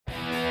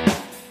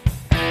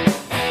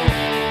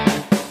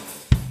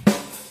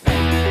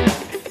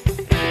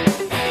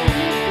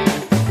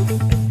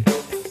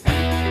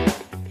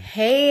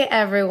Hey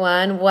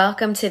everyone,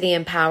 welcome to the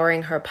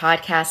Empowering Her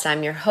podcast.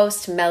 I'm your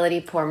host, Melody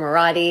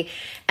Pourmoradi,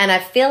 and I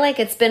feel like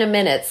it's been a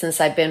minute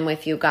since I've been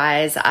with you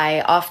guys.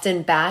 I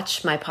often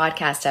batch my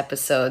podcast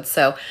episodes,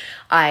 so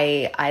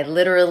I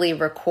literally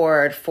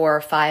record 4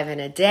 or 5 in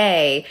a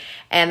day,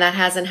 and that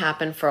hasn't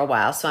happened for a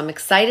while. So I'm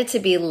excited to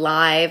be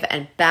live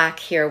and back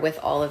here with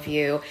all of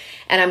you,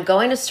 and I'm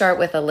going to start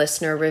with a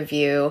listener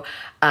review.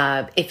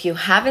 If you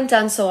haven't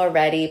done so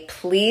already,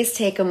 please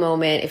take a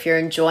moment, if you're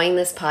enjoying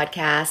this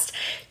podcast,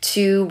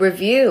 to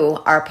review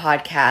our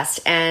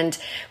podcast. And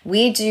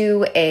we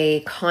do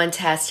a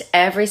contest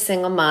every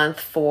single month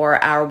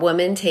for our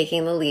Women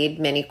Taking the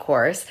Lead mini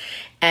course.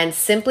 And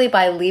simply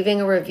by leaving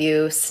a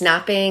review,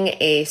 snapping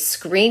a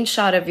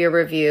screenshot of your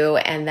review,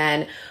 and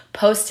then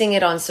posting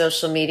it on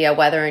social media,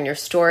 whether in your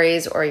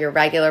stories or your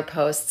regular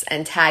posts,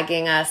 and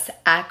tagging us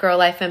at Girl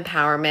Life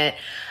Empowerment.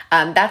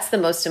 That's the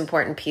most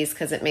important piece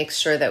because it makes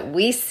sure that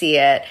we see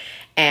it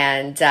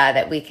and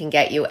that we can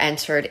get you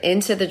entered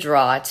into the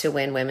draw to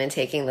win Women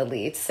Taking the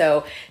Lead.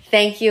 So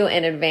thank you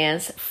in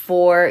advance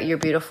for your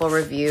beautiful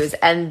reviews.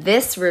 And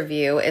this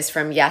review is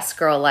from Yes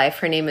Girl Life.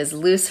 Her name is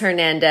Luz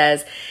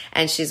Hernandez,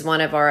 and she's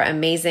one of our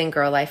amazing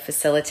Girl Life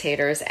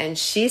facilitators. And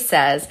she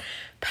says,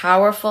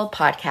 powerful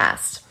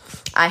podcast.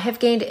 I have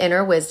gained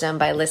inner wisdom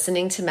by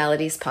listening to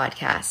Melody's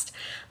podcast.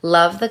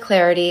 Love the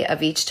clarity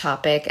of each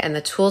topic and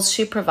the tools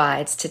she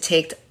provides to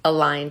take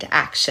aligned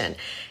action.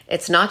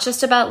 It's not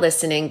just about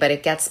listening, but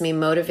it gets me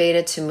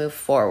motivated to move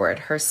forward.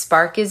 Her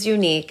spark is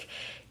unique.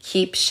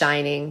 Keep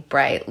shining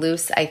bright.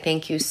 Luz, I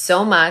thank you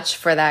so much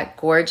for that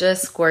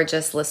gorgeous,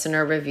 gorgeous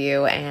listener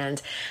review.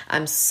 And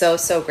I'm so,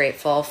 so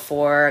grateful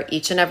for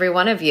each and every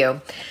one of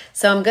you.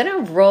 So I'm going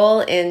to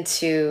roll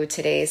into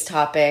today's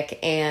topic.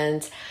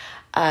 And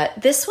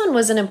this one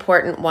was an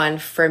important one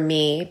for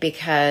me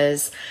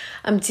because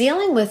I'm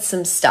dealing with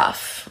some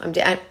stuff.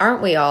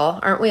 Aren't we all?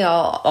 Aren't we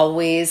all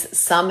always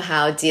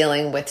somehow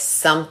dealing with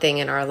something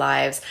in our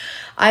lives?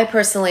 I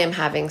personally am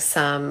having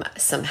some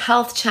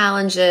health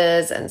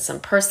challenges and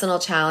some personal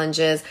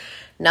challenges.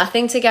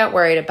 Nothing to get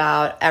worried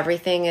about.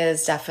 Everything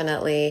is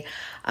definitely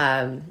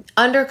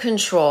under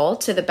control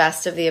to the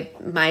best of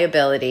my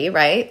ability,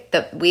 right?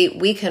 That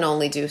we can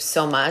only do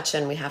so much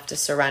and we have to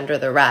surrender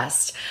the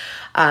rest.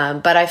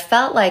 But I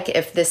felt like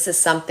if this is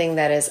something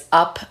that is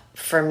up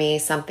for me,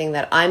 something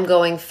that I'm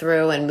going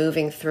through and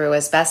moving through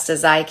as best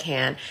as I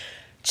can,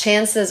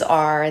 chances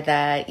are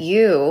that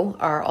you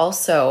are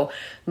also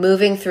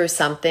moving through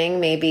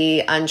something,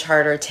 maybe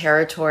uncharted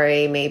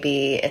territory,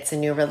 maybe it's a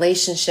new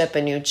relationship,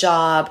 a new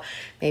job,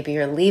 maybe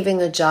you're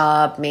leaving a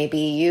job, maybe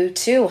you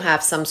too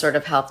have some sort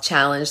of health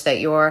challenge that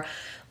you're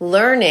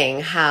learning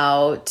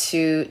how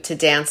to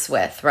dance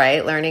with,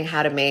 right? Learning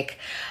how to make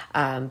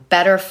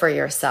better for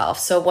yourself.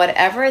 So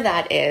whatever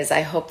that is,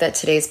 I hope that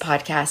today's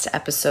podcast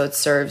episode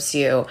serves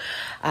you.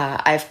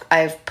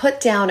 I've put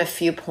down a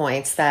few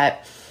points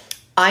that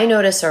I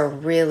notice are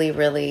really,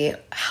 really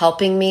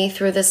helping me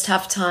through this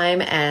tough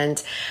time.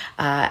 And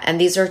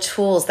these are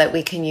tools that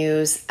we can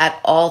use at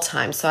all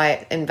times. So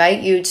I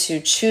invite you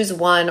to choose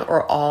one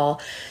or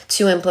all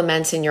to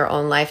implement in your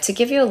own life to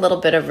give you a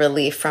little bit of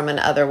relief from an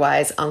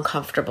otherwise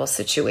uncomfortable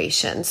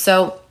situation.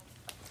 So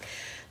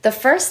the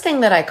first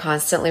thing that I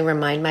constantly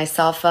remind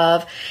myself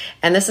of,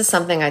 and this is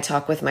something I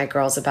talk with my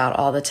girls about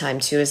all the time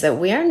too, is that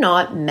we are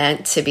not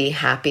meant to be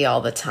happy all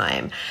the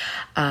time.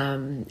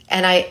 And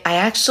I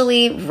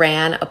actually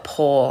ran a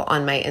poll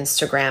on my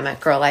Instagram at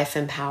Girl Life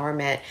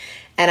Empowerment,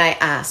 and I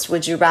asked,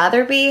 would you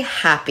rather be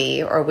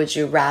happy or would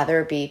you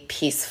rather be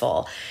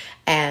peaceful?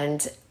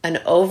 And an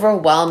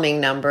overwhelming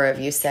number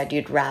of you said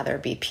you'd rather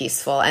be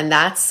peaceful. And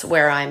that's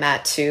where I'm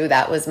at too.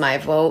 That was my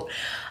vote.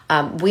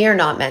 We are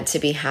not meant to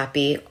be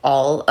happy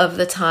all of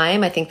the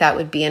time. I think that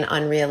would be an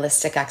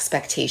unrealistic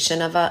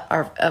expectation of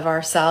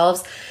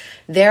ourselves.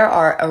 There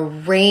are a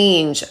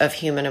range of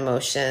human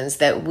emotions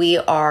that we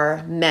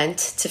are meant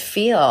to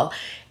feel,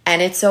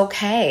 and it's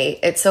okay.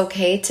 It's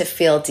okay to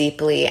feel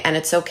deeply, and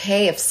it's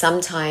okay if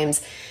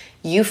sometimes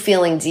you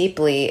feeling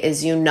deeply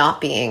is you not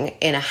being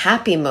in a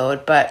happy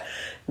mode, but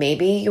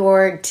maybe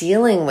you're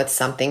dealing with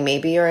something.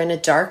 Maybe you're in a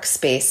dark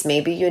space.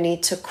 Maybe you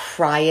need to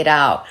cry it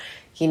out.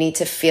 You need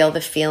to feel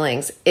the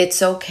feelings.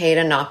 It's okay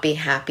to not be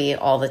happy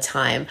all the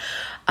time.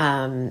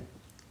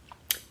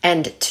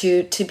 And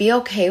to be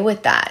okay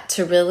with that,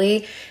 to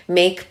really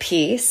make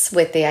peace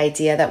with the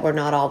idea that we're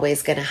not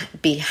always going to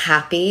be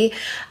happy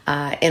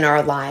in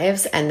our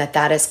lives, and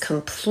that is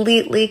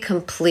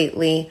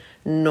completely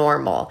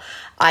normal.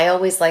 I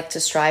always like to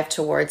strive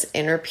towards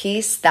inner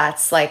peace.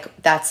 That's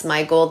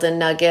my golden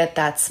nugget.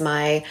 That's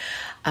my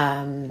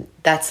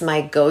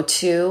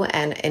go-to.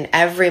 And in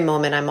every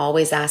moment, I'm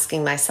always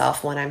asking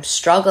myself when I'm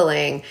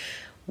struggling,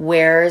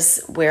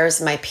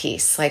 where's my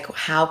peace? Like,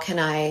 how can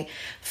I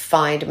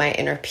find my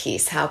inner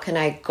peace? How can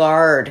I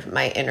guard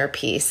my inner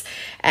peace?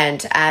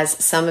 And as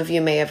some of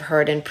you may have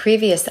heard in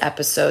previous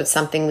episodes,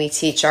 something we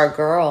teach our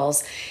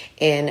girls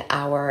in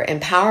our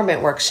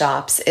empowerment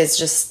workshops is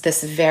just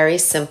this very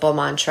simple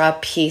mantra: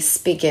 peace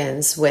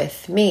begins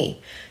with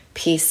me.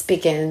 Peace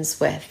begins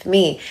with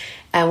me.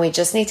 And we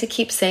just need to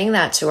keep saying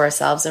that to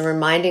ourselves and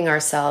reminding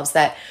ourselves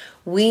that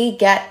we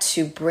get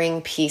to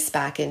bring peace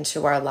back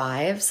into our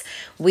lives.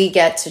 We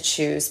get to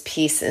choose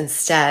peace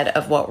instead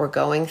of what we're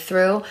going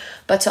through,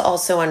 but to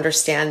also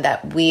understand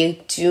that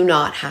we do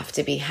not have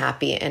to be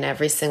happy in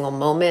every single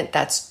moment.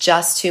 That's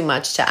just too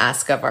much to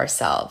ask of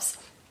ourselves.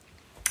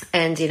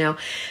 And,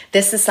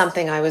 this is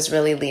something I was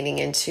really leaning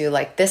into.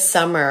 Like this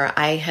summer,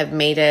 I have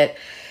made it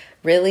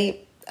really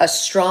a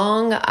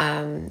strong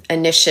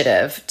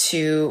initiative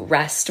to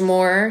rest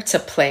more, to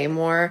play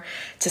more,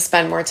 to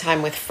spend more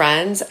time with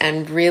friends,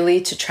 and really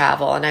to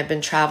travel. And I've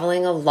been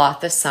traveling a lot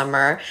this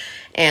summer,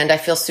 and I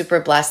feel super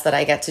blessed that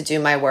I get to do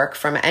my work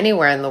from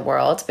anywhere in the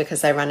world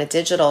because I run a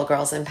digital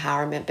girls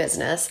empowerment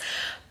business.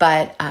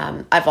 But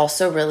I've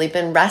also really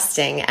been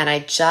resting, and I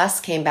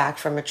just came back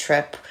from a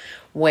trip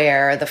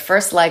where the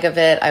first leg of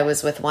it, I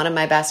was with one of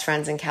my best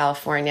friends in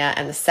California,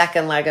 and the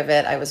second leg of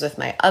it, I was with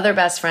my other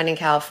best friend in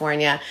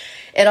California.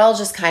 It all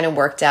just kind of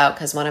worked out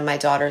because one of my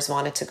daughters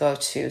wanted to go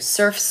to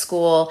surf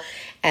school,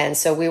 and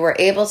so we were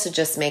able to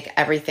just make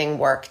everything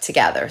work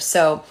together.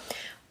 So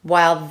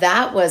while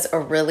that was a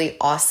really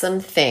awesome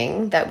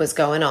thing that was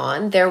going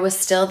on, there was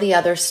still the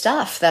other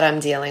stuff that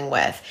I'm dealing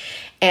with.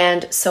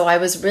 And so I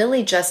was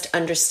really just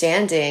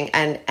understanding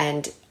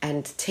and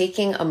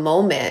taking a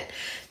moment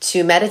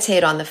to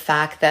meditate on the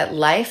fact that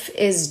life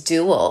is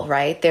dual,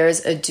 right?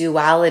 There's a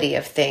duality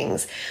of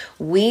things.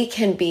 We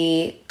can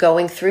be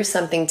going through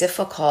something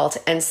difficult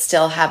and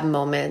still have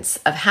moments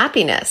of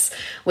happiness,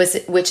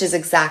 which is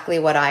exactly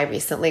what I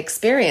recently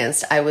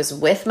experienced. I was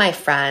with my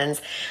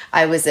friends.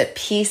 I was at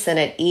peace and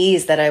at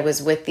ease that I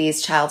was with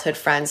these childhood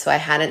friends who I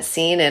hadn't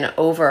seen in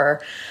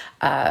over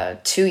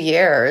 2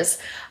 years.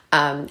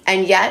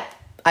 And yet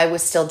I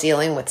was still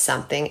dealing with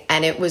something,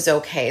 and it was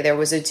okay. There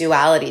was a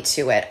duality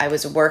to it. I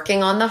was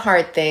working on the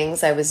hard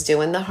things. I was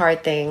doing the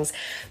hard things,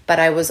 but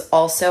I was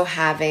also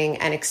having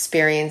and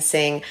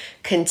experiencing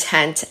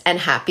content and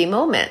happy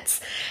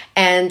moments.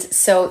 And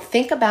so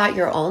think about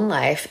your own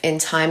life in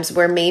times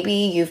where maybe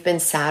you've been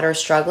sad or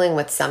struggling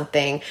with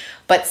something,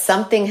 but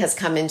something has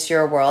come into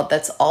your world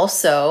that's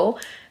also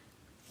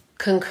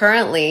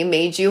concurrently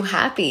made you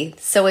happy.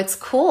 So it's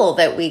cool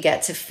that we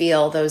get to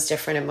feel those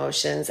different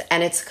emotions,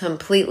 and it's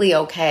completely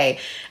okay.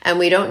 And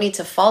we don't need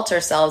to fault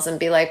ourselves and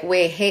be like,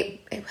 wait,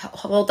 hey,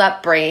 hold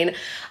up, brain.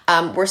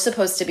 We're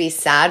supposed to be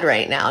sad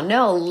right now.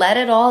 No, let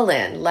it all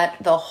in.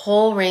 Let the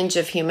whole range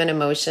of human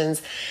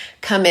emotions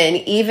come in.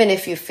 Even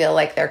if you feel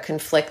like they're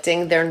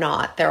conflicting, they're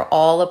not. They're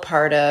all a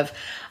part of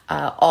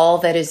all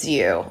that is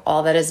you,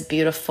 all that is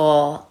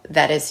beautiful,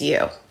 that is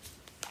you.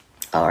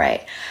 All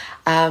right.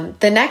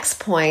 The next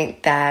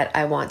point that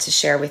I want to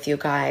share with you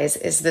guys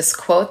is this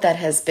quote that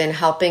has been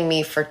helping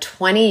me for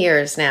 20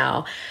 years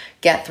now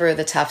get through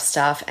the tough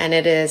stuff. And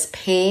it is,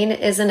 pain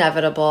is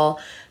inevitable,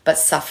 but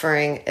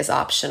suffering is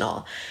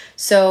optional.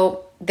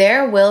 So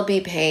there will be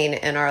pain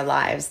in our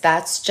lives.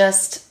 That's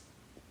just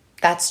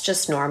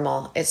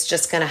normal. It's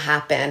just going to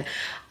happen.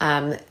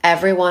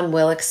 Everyone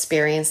will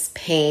experience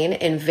pain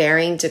in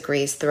varying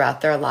degrees throughout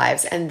their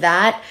lives. And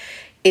that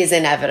is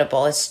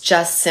inevitable. It's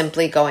just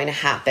simply going to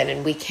happen,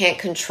 and we can't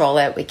control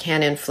it. We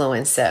can't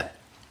influence it.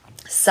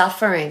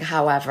 Suffering,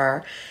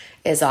 however,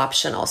 is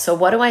optional. So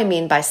what do I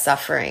mean by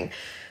suffering?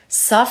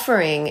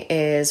 Suffering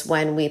is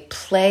when we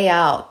play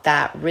out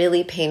that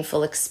really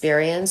painful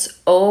experience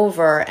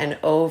over and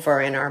over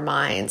in our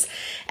minds.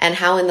 And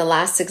how in the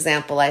last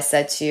example I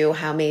said to you,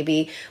 how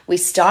maybe we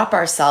stop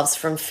ourselves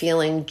from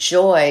feeling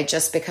joy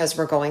just because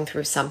we're going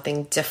through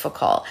something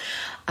difficult.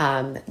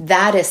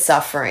 That is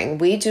suffering.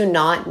 We do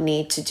not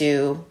need to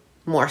do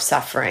more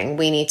suffering.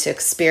 We need to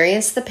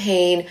experience the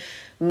pain,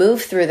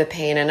 move through the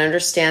pain, and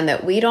understand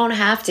that we don't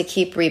have to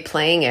keep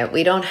replaying it.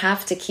 We don't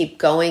have to keep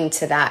going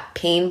to that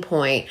pain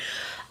point.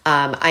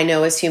 I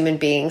know as human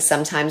beings,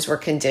 sometimes we're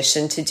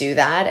conditioned to do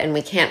that, and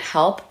we can't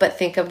help but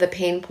think of the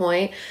pain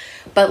point.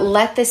 But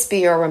let this be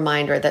your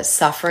reminder that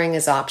suffering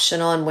is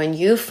optional. And when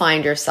you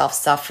find yourself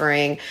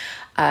suffering,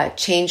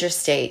 change your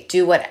state.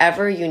 Do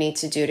whatever you need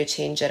to do to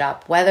change it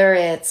up, whether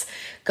it's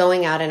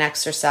going out and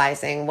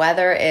exercising,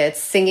 whether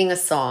it's singing a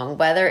song,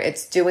 whether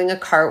it's doing a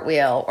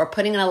cartwheel or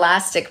putting an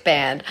elastic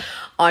band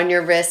on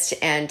your wrist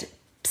and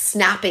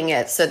snapping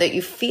it so that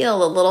you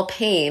feel a little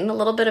pain, a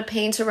little bit of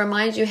pain to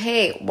remind you,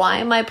 hey, why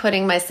am I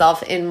putting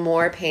myself in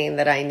more pain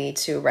than I need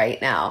to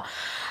right now?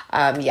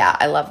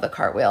 I love the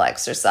cartwheel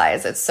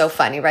exercise. It's so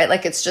funny, right?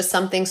 Like it's just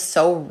something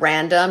so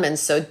random and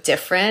so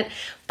different,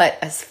 but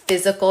a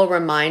physical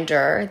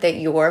reminder that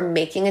you're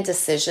making a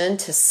decision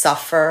to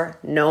suffer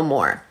no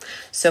more.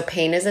 So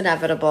pain is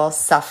inevitable.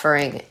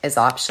 Suffering is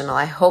optional.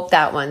 I hope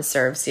that one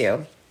serves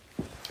you.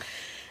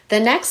 The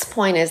next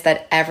point is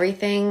that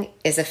everything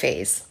is a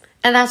phase.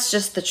 And that's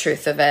just the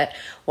truth of it.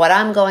 What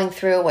I'm going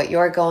through, what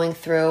you're going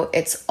through,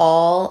 it's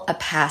all a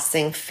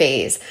passing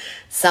phase.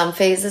 Some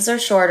phases are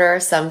shorter,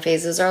 some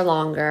phases are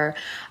longer.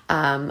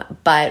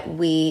 But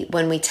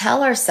when we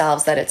tell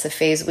ourselves that it's a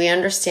phase, we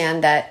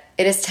understand that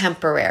it is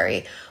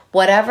temporary.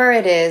 Whatever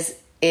it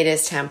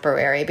is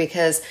temporary,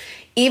 because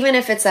even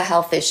if it's a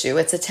health issue,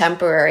 it's a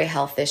temporary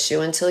health issue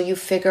until you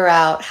figure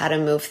out how to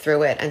move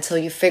through it, until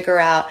you figure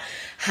out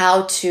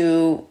how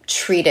to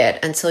treat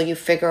it, until you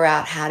figure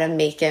out how to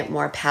make it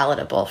more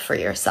palatable for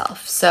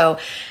yourself. So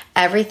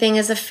everything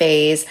is a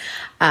phase,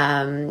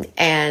 and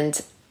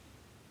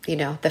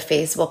the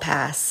phase will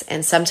pass.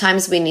 And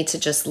sometimes we need to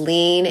just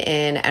lean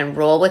in and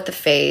roll with the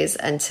phase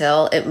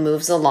until it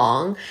moves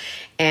along,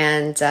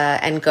 and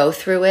go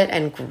through it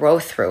and grow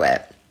through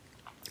it.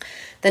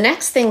 The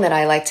next thing that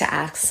I like to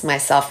ask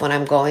myself when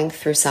I'm going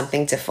through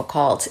something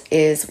difficult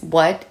is,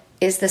 what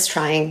is this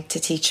trying to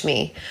teach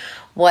me?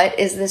 What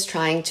is this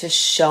trying to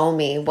show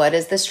me? What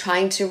is this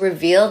trying to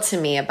reveal to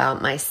me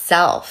about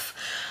myself?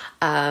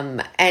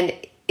 And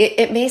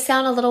it may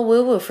sound a little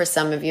woo-woo for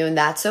some of you, and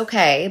that's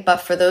okay. But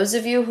for those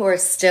of you who are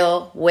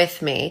still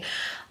with me,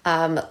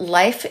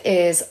 life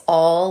is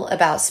all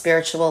about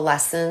spiritual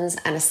lessons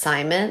and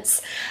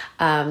assignments.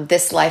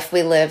 This life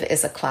we live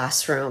is a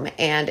classroom.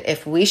 And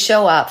if we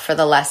show up for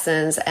the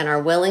lessons and are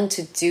willing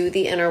to do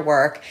the inner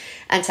work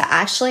and to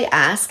actually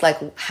ask,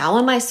 how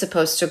am I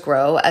supposed to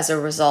grow as a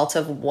result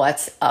of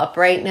what's up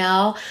right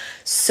now?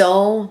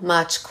 So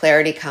much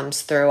clarity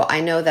comes through.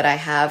 I know that I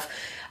have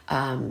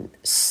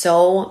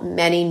so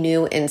many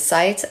new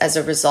insights as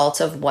a result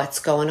of what's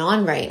going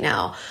on right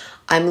now.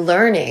 I'm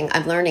learning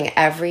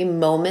every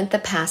moment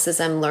that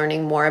passes. I'm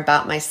learning more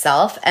about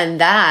myself,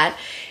 and that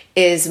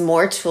is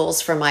more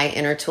tools for my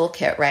inner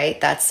toolkit, right?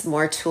 That's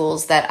more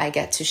tools that I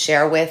get to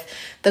share with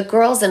the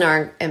girls in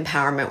our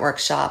empowerment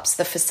workshops,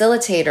 the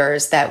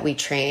facilitators that we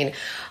train.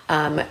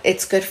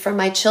 It's good for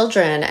my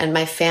children and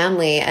my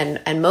family,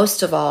 and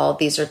most of all,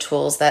 these are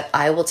tools that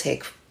I will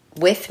take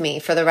with me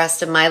for the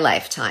rest of my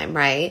lifetime,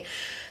 right?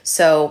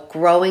 So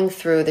growing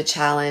through the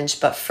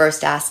challenge, but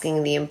first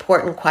asking the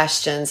important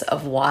questions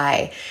of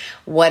why.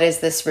 What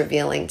is this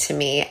revealing to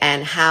me,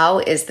 and how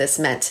is this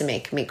meant to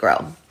make me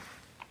grow?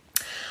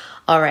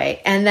 All right,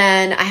 and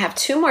then I have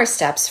 2 more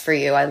steps for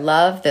you. I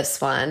love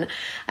this one.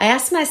 I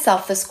asked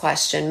myself this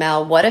question,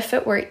 Mel, what if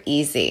it were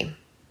easy?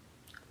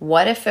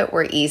 What if it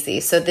were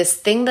easy? So this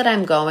thing that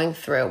I'm going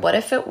through, what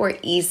if it were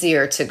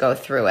easier to go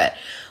through it?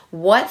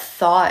 What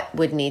thought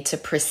would need to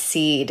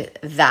precede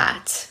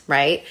that,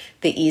 right?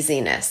 The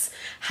easiness.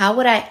 How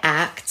would I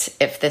act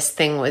if this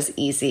thing was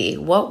easy?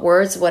 What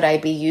words would I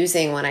be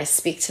using when I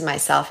speak to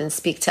myself and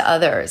speak to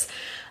others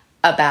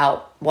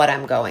about what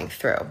I'm going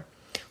through?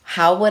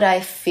 How would I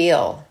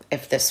feel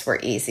if this were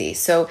easy?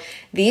 So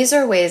these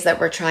are ways that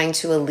we're trying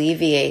to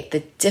alleviate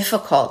the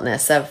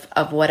difficultness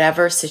of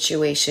whatever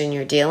situation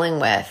you're dealing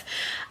with.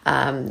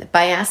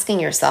 By asking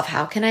yourself,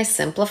 how can I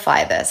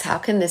simplify this? How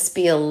can this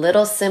be a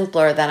little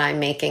simpler than I'm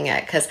making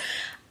it? Because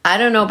I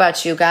don't know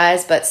about you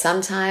guys, but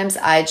sometimes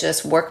I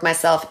just work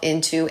myself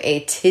into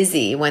a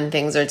tizzy when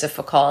things are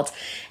difficult,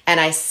 and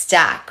I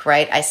stack,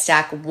 right? I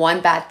stack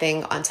one bad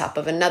thing on top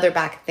of another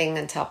bad thing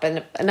on top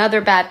of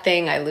another bad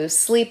thing. I lose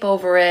sleep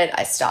over it.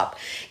 I stop,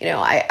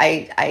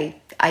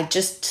 I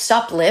just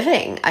stop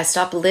living. I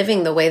stop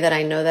living the way that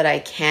I know that I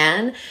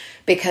can,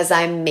 because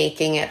I'm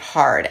making it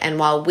hard. And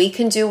while we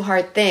can do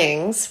hard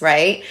things,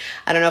 right?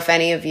 I don't know if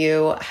any of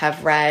you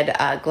have read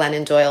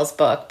Glennon Doyle's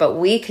book, but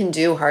we can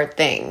do hard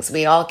things.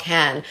 We all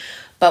can.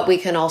 But we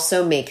can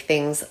also make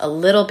things a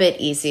little bit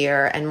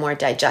easier and more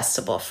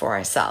digestible for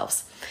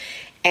ourselves.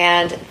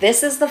 And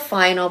this is the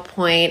final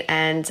point,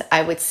 and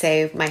I would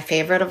say my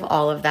favorite of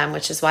all of them,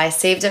 which is why I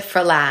saved it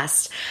for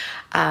last.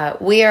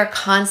 We are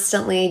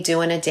constantly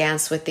doing a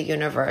dance with the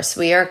universe.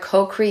 We are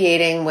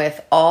co-creating with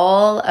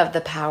all of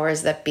the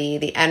powers that be.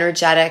 The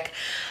energetic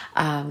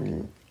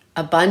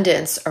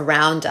abundance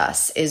around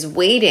us is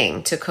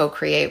waiting to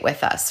co-create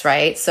with us,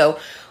 right? So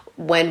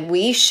when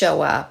we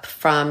show up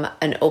from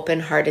an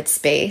open-hearted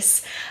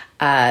space,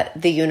 the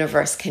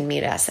universe can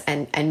meet us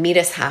and meet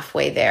us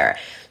halfway there.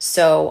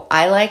 So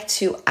I like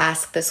to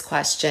ask this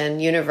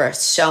question,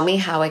 universe, show me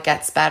how it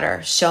gets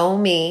better. Show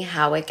me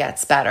how it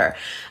gets better.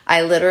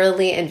 I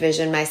literally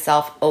envision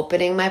myself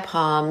opening my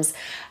palms,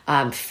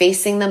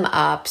 facing them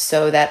up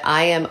so that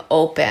I am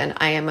open.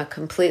 I am a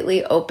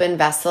completely open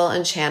vessel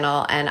and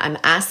channel, and I'm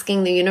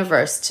asking the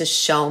universe to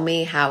show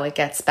me how it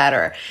gets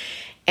better.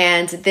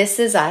 And this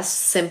is us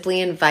simply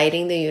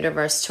inviting the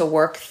universe to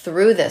work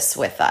through this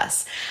with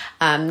us,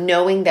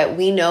 knowing that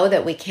we know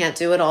that we can't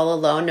do it all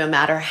alone, no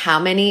matter how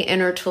many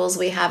inner tools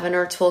we have in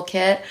our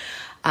toolkit,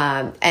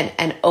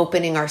 and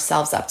opening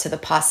ourselves up to the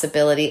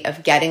possibility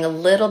of getting a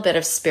little bit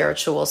of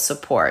spiritual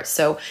support.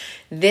 So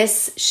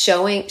this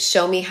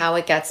show me how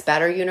it gets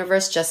better,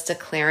 universe, just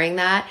declaring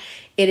that,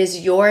 it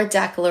is your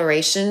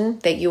declaration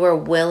that you are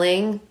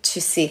willing to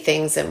see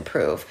things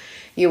improve.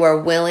 You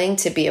are willing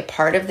to be a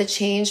part of the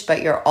change,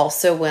 but you're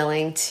also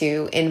willing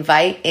to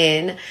invite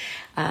in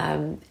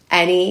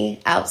any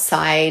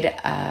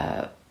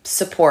outside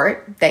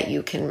support that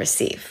you can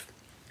receive.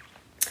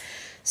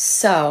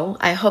 So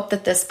I hope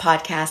that this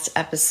podcast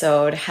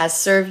episode has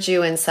served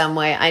you in some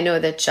way. I know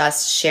that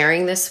just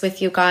sharing this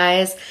with you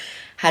guys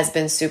has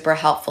been super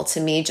helpful to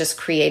me. Just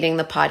creating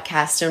the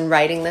podcast and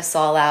writing this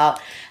all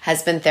out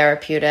has been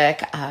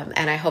therapeutic.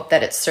 And I hope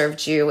that it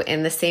served you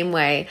in the same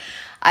way.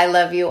 I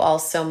love you all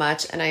so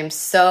much, and I am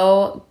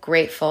so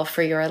grateful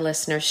for your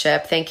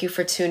listenership. Thank you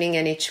for tuning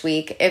in each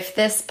week. If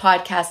this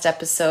podcast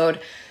episode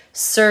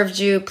served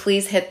you,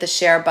 please hit the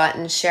share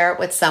button. Share it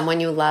with someone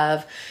you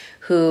love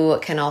who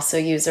can also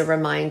use a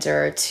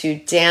reminder to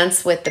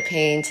dance with the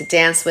pain, to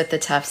dance with the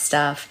tough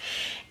stuff,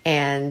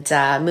 and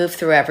move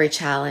through every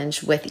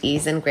challenge with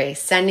ease and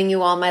grace. Sending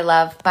you all my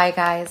love. Bye,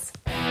 guys.